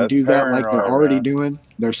and do that like they're already doing?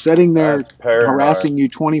 They're sitting there harassing you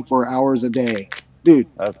 24 hours a day. Dude,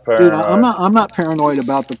 I'm not paranoid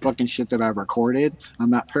about the fucking shit that I've recorded.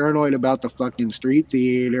 I'm not paranoid about the fucking street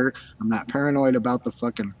theater. I'm not paranoid about the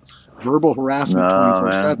fucking verbal harassment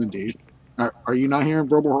 24/7, dude. Are you not hearing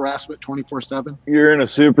verbal harassment 24/7? You're in a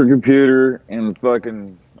supercomputer in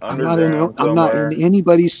fucking underground. I'm not in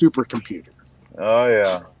anybody's supercomputer. Oh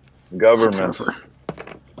yeah, government.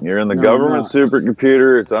 You're in the government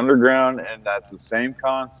supercomputer. It's underground, and that's the same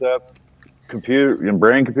concept. Computer and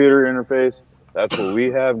brain-computer interface. That's what we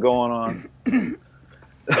have going on.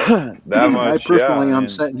 That much. I personally, I'm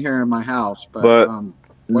sitting here in my house, but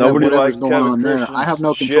nobody likes going on there. I have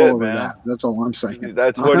no control over that. That's all I'm saying.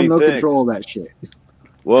 That's what I have no control of that shit.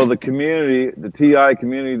 Well, the community, the TI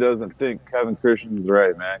community, doesn't think Kevin Christian's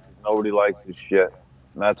right, man. Because nobody likes his shit,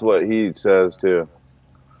 and that's what he says too.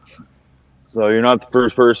 So you're not the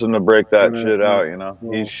first person to break that shit out, you know.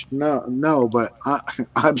 Well, no, but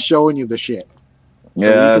I'm showing you the shit. So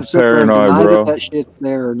yeah, it's paranoid, bro. That shit's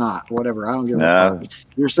there or not, whatever. I don't give a fuck.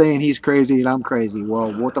 You're saying he's crazy and I'm crazy.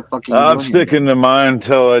 Well, what the fuck are you doing? I'm sticking to mine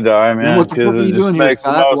until I die, man. What the fuck are you doing here,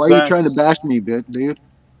 Scott? Why are you trying to bash me, dude?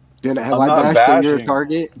 Have I bashed that you're a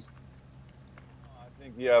target? I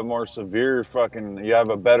think you have more severe fucking. You have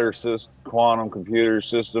a better quantum computer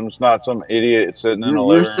system. It's not some idiot sitting in a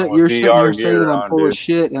living room with VR gear on, I'm full of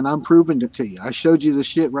shit, and I'm proving it to you. I showed you the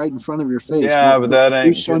shit right in front of your face. Yeah, but that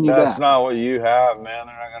ain't. That's not what you have, man.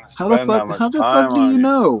 They're not gonna spend that much time on you. How the fuck do you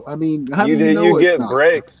know? I mean, how do you know? You get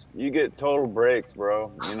breaks. You get total breaks,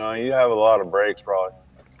 bro. You know, you have a lot of breaks, probably.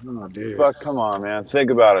 Oh, dude. Fuck, come on, man.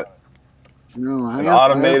 Think about it. No, an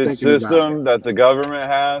automated system that the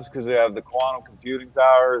government has because they have the quantum computing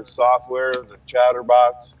power, the software, the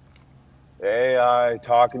chatterbots, the AI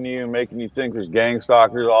talking to you and making you think there's gang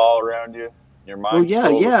stalkers all around you. Your mind. Well,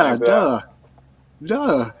 yeah, duh.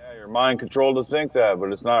 Yeah, your mind controlled to think that,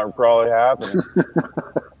 but it's not probably happening.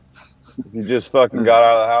 If you just fucking got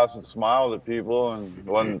out of the house and smiled at people and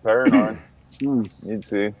wasn't paranoid, you'd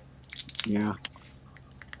see. Yeah.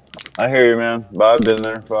 I hear you, man. But I've been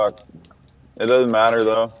there. Fuck. It doesn't matter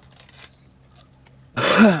though. We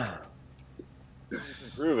can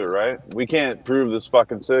prove it, right? We can't prove this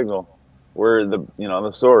fucking signal. We're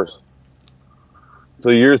the source.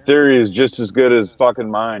 So your theory is just as good as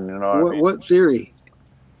fucking mine. You know what I mean? What theory?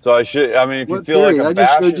 So if you feel like I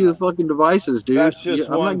just showed you the fucking devices, dude. That's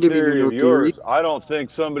just I'm not giving you no theory. I don't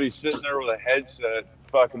think somebody's sitting there with a headset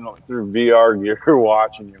fucking through VR gear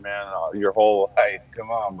watching you, man, your whole life.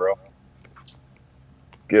 Come on, bro.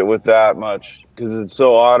 Get with that much because it's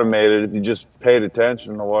so automated. If you just paid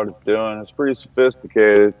attention to what it's doing, it's pretty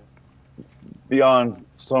sophisticated. It's beyond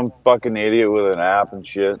some fucking idiot with an app and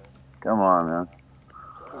shit. Come on,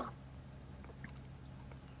 man.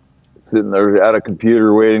 Sitting there at a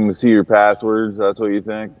computer waiting to see your passwords. That's what you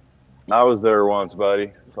think? I was there once,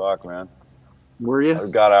 buddy. Fuck, man. Were you? I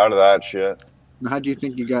got out of that shit. How'd you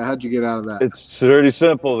get out of that? It's pretty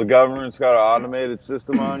simple. The government's got an automated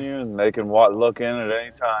system on you, and they can look in at any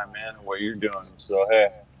time, man, what you're doing. So, hey,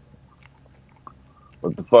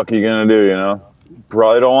 what the fuck are you going to do, you know?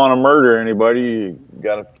 Probably don't want to murder anybody. You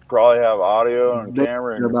got to probably have audio and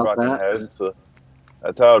camera in your fucking head. So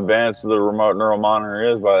that's how advanced the remote neural monitor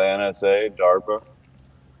is by the NSA, DARPA.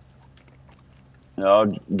 You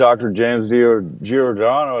know, Dr. James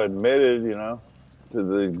Giordano admitted, you know, to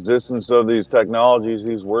the existence of these technologies.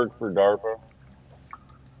 He's worked for DARPA.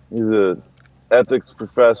 He's a ethics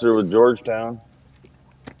professor with Georgetown.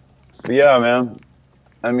 But yeah, man.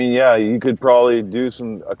 I mean, yeah, you could probably do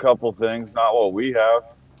a couple things, not what we have.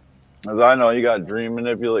 As I know, you got dream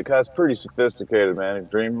manipulation. That's pretty sophisticated, man.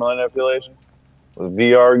 Dream manipulation with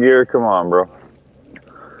VR gear. Come on, bro.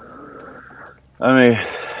 I mean,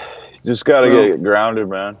 you just got to get grounded,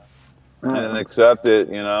 man, and accept it,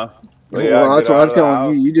 you know. But yeah, well, that's what I'm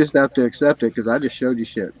telling you. You just have to accept it because I just showed you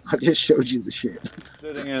shit. I just showed you the shit.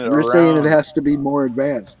 You're saying it has to be more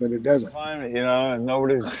advanced, but it doesn't. You know, and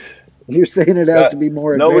nobody's. You're saying it has to be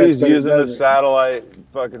more advanced. Nobody's using the satellite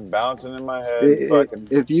fucking bouncing in my head.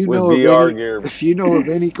 If you know of VR gear, if you know of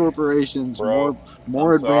any corporations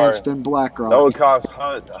more advanced than BlackRock, that would cost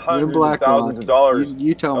hundreds of thousands of dollars.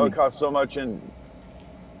 You tell me. That would cost so much That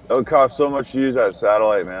would cost so much to use that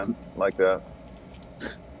satellite, man, like that.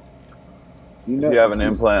 You know, if you have an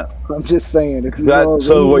implant. I'm just saying. If you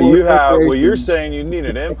so what you have, what you're saying, you need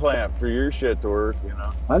an implant for your shit to work. You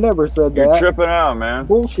know. I never said that. You're tripping out, man.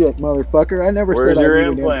 Bullshit, motherfucker. I never said I your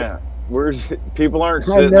implant? People aren't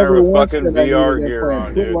sitting there with fucking VR gear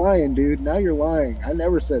on, dude. You're lying, dude. Now you're lying. I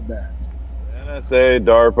never said that. NSA,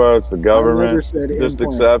 DARPA, it's the government. I never said just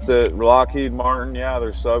implants. Accept it. Lockheed Martin, yeah,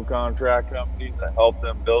 there's subcontract companies that help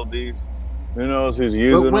them build these. Who knows who's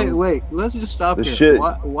using them? Wait. Let's just stop here. Shit,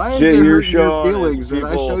 why is it hurting your feelings that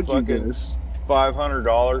I showed you this?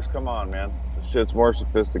 $500? Come on, man. This shit's more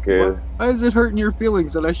sophisticated. Why is it hurting your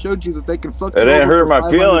feelings that I showed you that they can fuck it you ain't over hurt my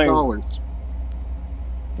for feelings.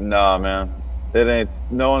 Nah, man. It ain't.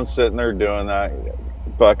 No one's sitting there doing that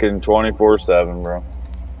fucking 24/7, bro.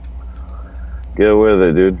 Get with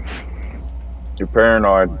it, dude. You're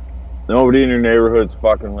paranoid. Nobody in your neighborhood's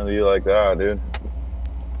fucking with you like that, dude.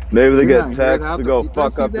 Maybe they get texts to go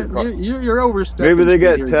fuck up your car. You're overstepping. Maybe they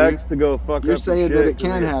get texts to go fuck up your shit. You're saying that it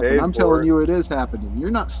can happen. I'm telling you it is happening.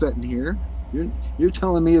 You're not sitting here. You're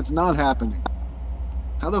telling me it's not happening.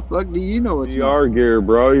 How the fuck do you know it's VR gear,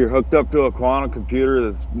 bro? You're hooked up to a quantum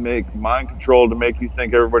computer that's mind controlled to make you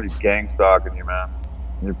think everybody's gang stalking you, man.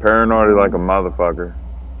 You're paranoid like a motherfucker.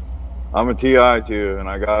 I'm a TI too, and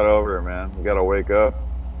I got over it, man. You gotta wake up.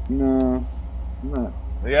 No, I'm not.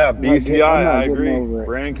 Yeah, BCI, I agree.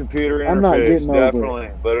 Brain computer interface, definitely.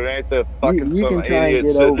 But it ain't the fucking some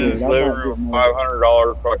idiot sitting in his living room with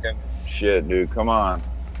 $500 fucking shit, dude. Come on.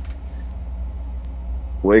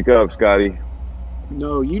 Wake up, Scotty.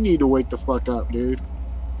 No, you need to wake the fuck up, dude.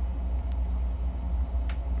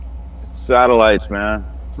 Satellites, man.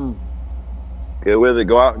 Get with it.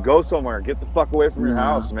 Go out, go somewhere. Get the fuck away from your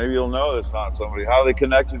house. Maybe you'll know it's not somebody. How they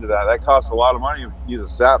connect you to that? That costs a lot of money to use a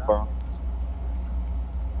sat phone.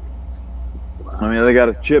 I mean, they got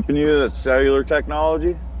a chip in you. That's cellular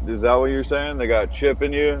technology. Is that what you're saying? They got a chip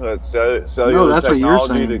in you. That's cellular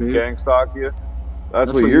technology to gang stalk you.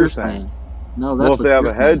 That's what you're saying. No, that's well, if they have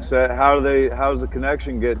a headset, how's the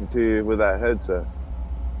connection getting to you with that headset?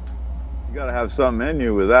 You gotta have something in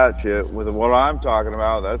you with that shit. With what I'm talking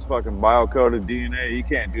about, that's fucking biocoded DNA. You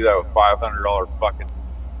can't do that with $500 fucking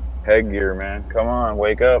headgear, man. Come on,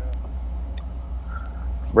 wake up.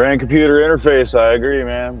 Brain computer interface, I agree,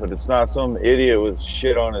 man, but it's not some idiot with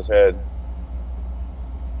shit on his head.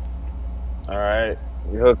 All right,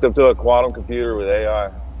 you're hooked up to a quantum computer with AI,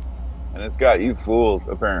 and it's got you fooled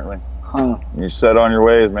apparently. Huh? You're set on your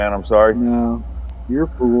ways, man. I'm sorry. No, you're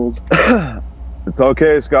fooled. It's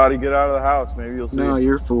okay, Scotty. Get out of the house. Maybe you'll see. No,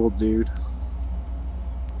 you're fooled, dude.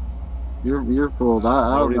 You're fooled.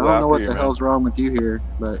 I don't know what the hell's wrong with you here,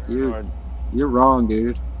 but you're wrong,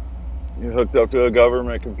 dude. You're hooked up to a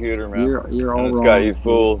government computer, man. You're all wrong. It's got you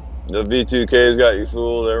fooled. The V2K's got you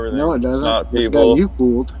fooled. Everything. No, it doesn't. It's not people. It's got you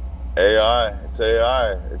fooled. AI. It's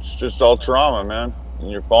AI. It's just all trauma, man,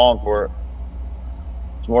 and you're falling for it.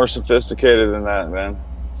 It's more sophisticated than that, man.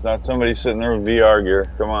 It's not somebody sitting there with VR gear.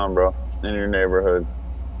 Come on, bro. In your neighborhood,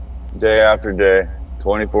 day after day,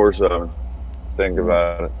 24/7. Think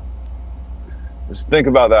about it. Just think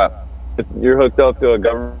about that. If you're hooked up to a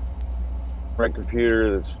government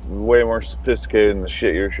computer that's way more sophisticated than the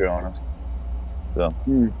shit you're showing us. So,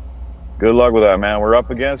 good luck with that, man. We're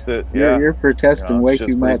up against it. You're protesting way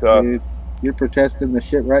too much, dude. You're protesting the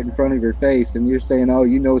shit right in front of your face, and you're saying, "Oh,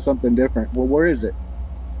 you know something different." Well, where is it?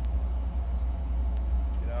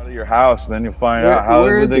 Your house, and then you'll find out how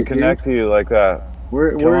did they connect to you like that. Who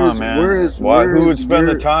would spend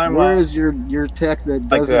the time? Where is your tech that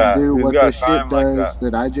doesn't do what the shit does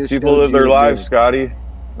that I just? People live their lives, Scotty.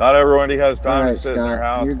 Not everybody has time to sit in their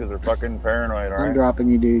house because they're fucking paranoid. I'm dropping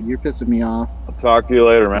you, dude. You're pissing me off. I'll talk to you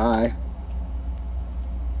later, man. Bye.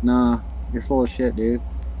 Nah, You're full of shit, dude.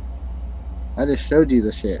 I just showed you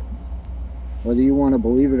the shit. Whether you want to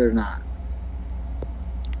believe it or not.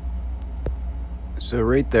 So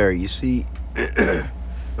right there, you see,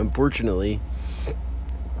 unfortunately,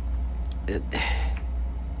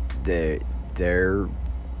 they're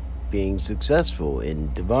being successful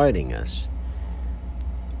in dividing us.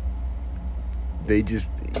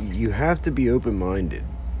 You have to be open-minded.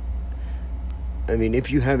 I mean,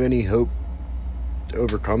 if you have any hope to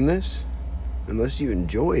overcome this, unless you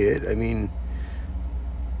enjoy it, I mean,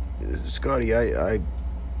 Scotty, I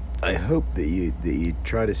hope that you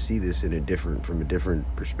try to see this from a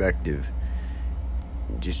different perspective.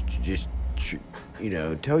 Just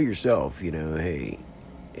tell yourself, hey,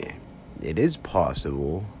 it is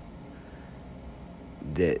possible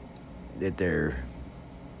that they're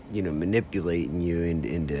manipulating you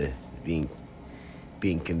into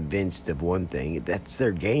being convinced of one thing. That's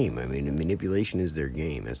their game. I mean, manipulation is their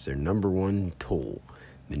game. That's their number one tool.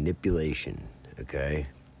 Manipulation. Okay?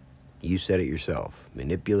 You said it yourself.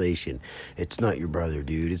 Manipulation. It's not your brother,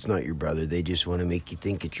 dude. It's not your brother. They just want to make you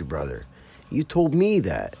think it's your brother. You told me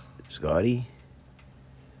that, Scotty.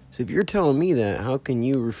 So if you're telling me that, how can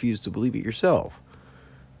you refuse to believe it yourself?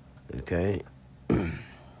 Okay?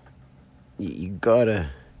 You gotta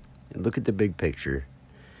look at the big picture.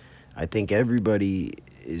 I think everybody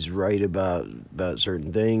is right about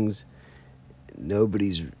certain things.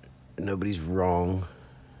 Nobody's wrong.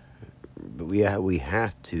 But we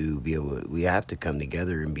have to come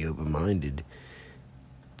together and be open-minded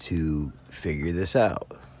to figure this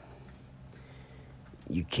out.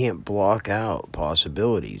 You can't block out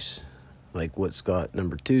possibilities, like what Scott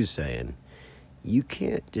number 2 is saying. You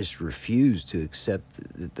can't just refuse to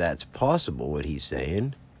accept that that's possible, what he's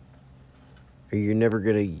saying, or you're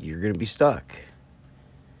gonna be stuck.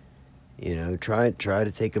 Try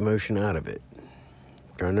to take emotion out of it.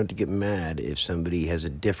 Try not to get mad if somebody has a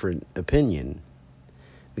different opinion,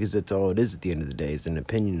 because that's all it is at the end of the day, is an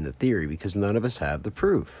opinion and a theory, because none of us have the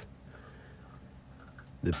proof.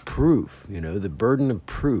 The proof, the burden of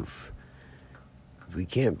proof. If we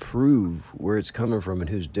can't prove where it's coming from and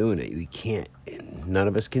who's doing it, none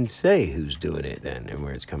of us can say who's doing it then and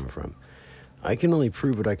where it's coming from. I can only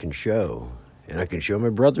prove what I can show, and I can show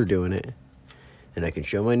my brother doing it, and I can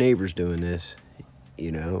show my neighbors doing this,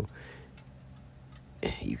 You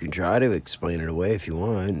can try to explain it away if you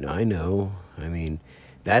want. I know. I mean,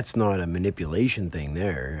 that's not a manipulation thing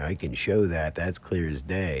there. I can show that. That's clear as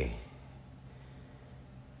day.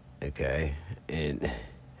 Okay? And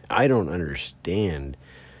I don't understand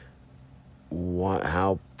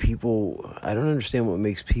I don't understand what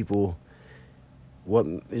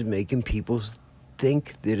is making people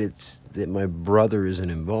think that my brother isn't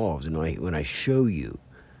involved. And when I show you,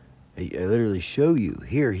 I literally show you,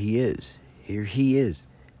 here he is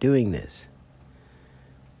doing this.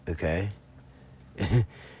 Okay?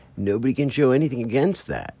 Nobody can show anything against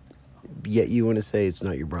that, yet you want to say it's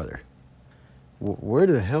not your brother. Where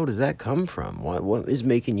the hell does that come from? What is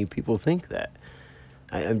making you people think that?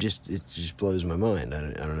 It just blows my mind. I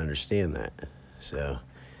don't understand that. So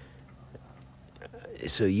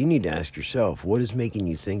you need to ask yourself, what is making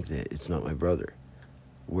you think that it's not my brother?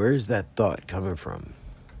 Where is that thought coming from?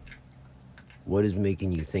 What is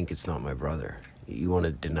making you think it's not my brother? You want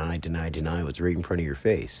to deny what's right in front of your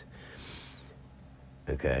face.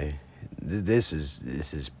 Okay? This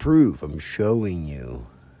is proof. I'm showing you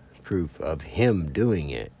proof of him doing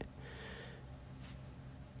it.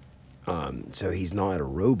 So he's not a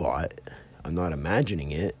robot. I'm not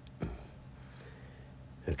imagining it.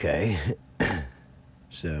 Okay?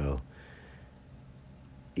 So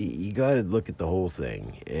you got to look at the whole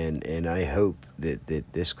thing, and I hope that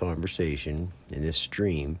this conversation and this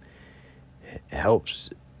stream helps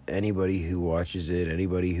anybody who watches it,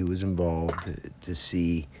 anybody who is involved,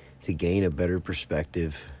 to gain a better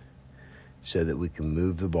perspective, so that we can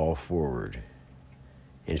move the ball forward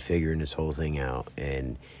and figuring this whole thing out,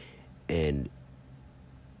 and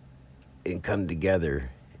come together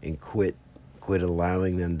and quit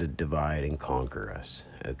allowing them to divide and conquer us.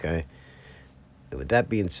 Okay? And with that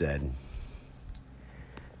being said,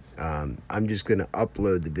 I'm just going to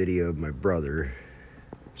upload the video of my brother,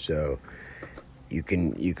 so you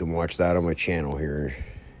can watch that on my channel here.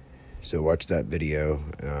 So watch that video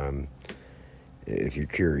if you're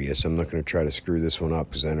curious. I'm not going to try to screw this one up,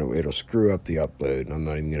 because I know it'll screw up the upload, and I'm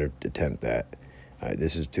not even going to attempt that.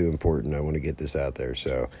 This is too important. I want to get this out there.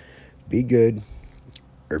 So be good,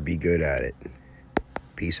 or be good at it.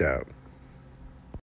 Peace out.